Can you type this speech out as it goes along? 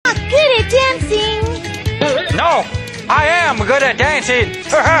dancing. No, I am good at dancing.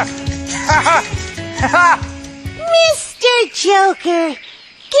 Mr. Joker,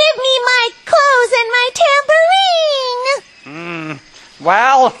 give me my clothes and my tambourine.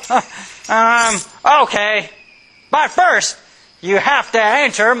 Well, okay. But first, you have to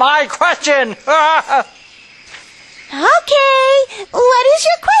answer my question. Okay, what is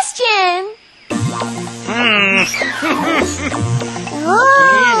your question?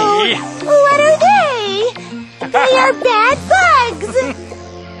 Oh, what are they? They are bad bugs.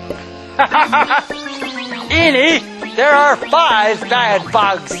 Eenie, there are 5 bad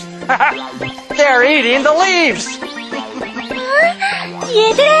bugs. They're eating the leaves.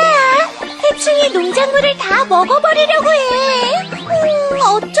 얘들아, 해충이 농작물을 다 먹어버리려고 해.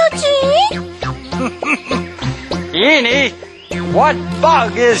 어쩌지? Eenie, what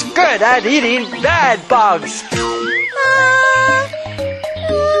bug is good at eating bad bugs?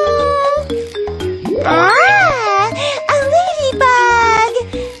 A ladybug.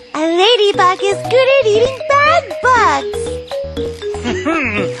 A ladybug is good at eating bad bugs.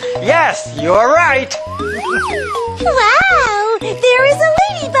 Yes, you're right. Wow, there is a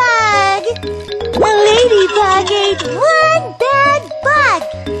ladybug. A ladybug ate one bad bug.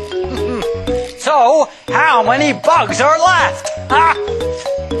 So, how many bugs are left?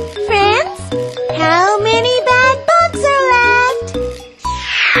 Friends, how many bad bugs are left?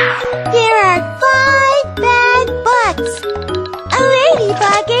 There are 5 bad bugs. A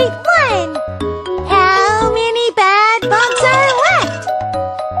ladybug ate one. How many bad bugs are left?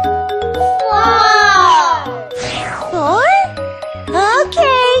 4?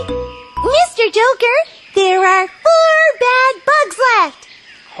 Okay. Mr. Joker, there are 4 bad bugs left.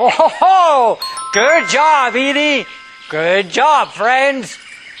 Ho, ho, ho! Good job, Edie. Good job, friends.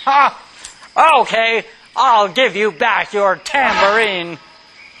 Okay, I'll give you back your tambourine.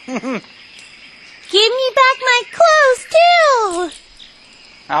 Give me back my clothes, too.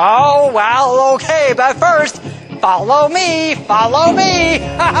 Oh, well, okay, but first, follow me, follow me.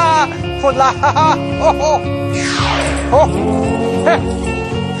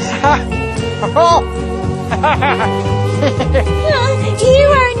 You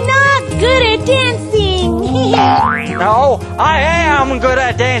are not good at dancing. No, I am good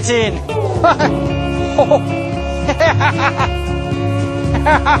at dancing.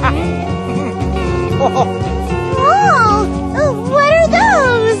 What are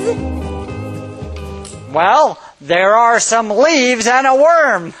those? Well, there are some leaves and a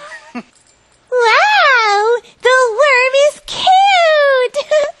worm. Wow, the worm is cute.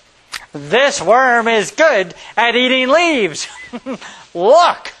 This worm is good at eating leaves.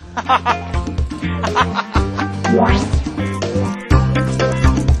 Look.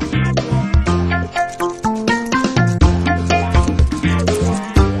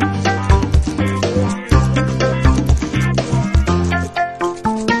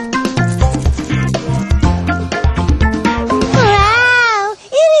 Wow,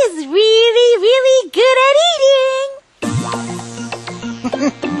 it is really, really good at eating.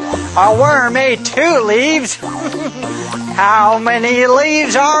 A worm ate 2 leaves. How many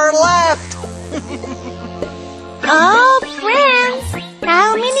leaves are left? Oh, friends,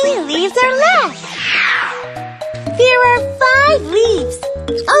 how many leaves are left? There are 5 leaves.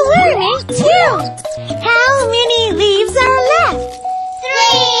 A worm ate 2. How many leaves are left?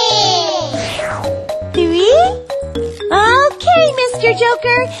 3. 3? Okay, Mr.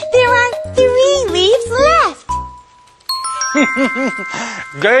 Joker, there are 3 leaves left.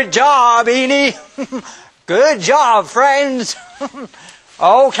 Good job, Eenie. Good job, friends.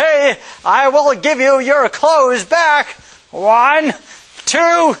 Okay, I will give you your clothes back. 1,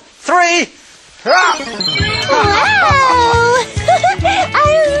 2, 3. Wow! I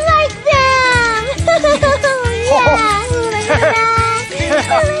like them.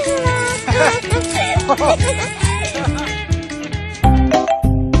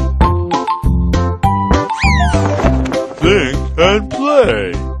 Think and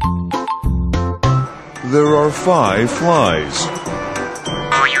play. There are 5 flies.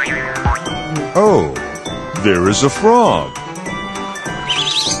 Oh, there is a frog.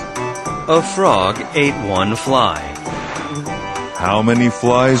 A frog ate 1 fly. How many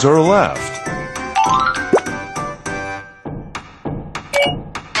flies are left?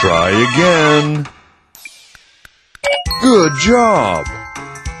 Try again. Good job.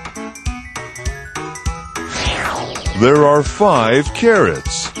 There are 5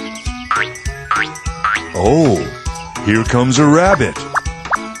 carrots. Oh, here comes a rabbit.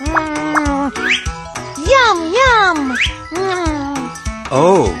 Yum, yum.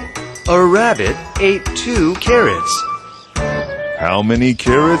 Oh, a rabbit ate 2 carrots. How many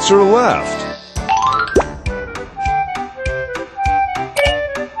carrots are left?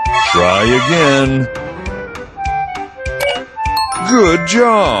 Try again. Good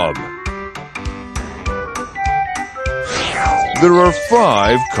job. There are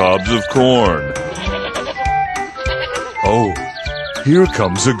 5 cobs of corn. Oh, here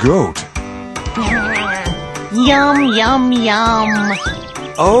comes a goat. Yum, yum, yum.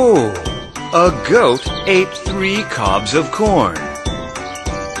 Oh, a goat ate 3 cobs of corn.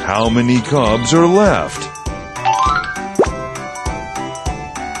 How many cobs are left?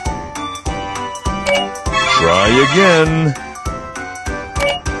 Try again.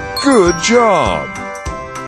 Good job.